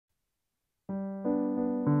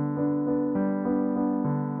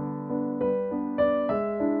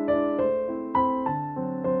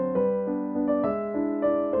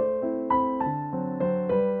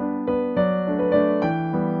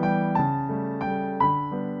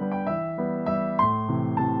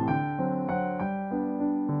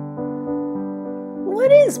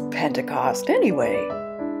is Pentecost anyway?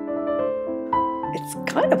 It's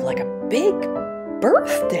kind of like a big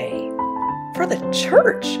birthday for the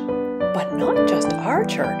church, but not just our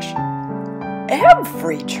church,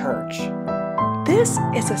 every church. This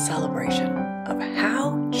is a celebration of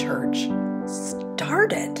how church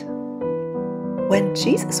started. When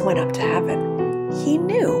Jesus went up to heaven, he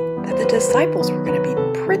knew that the disciples were going to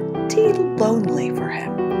be pretty lonely for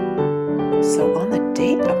him. So on the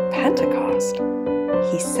date of Pentecost,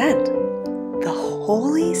 he sent the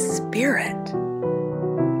Holy Spirit.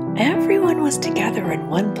 Everyone was together in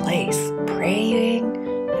one place, praying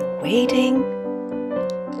and waiting,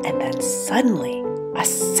 and then suddenly a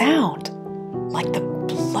sound like the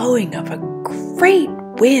blowing of a great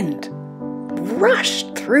wind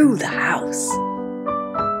rushed through the house.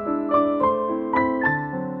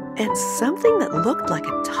 And something that looked like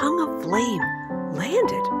a tongue of flame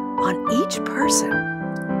landed on each person,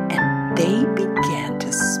 and they began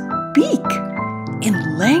to speak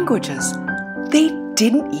in languages they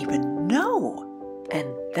didn't even know. And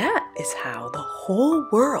that is how the whole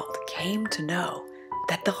world came to know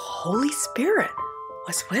that the Holy Spirit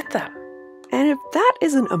was with them. And if that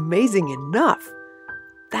isn't amazing enough,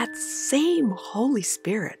 that same Holy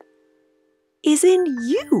Spirit is in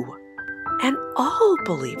you and all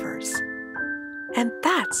believers. And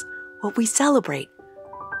that's what we celebrate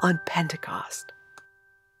on Pentecost.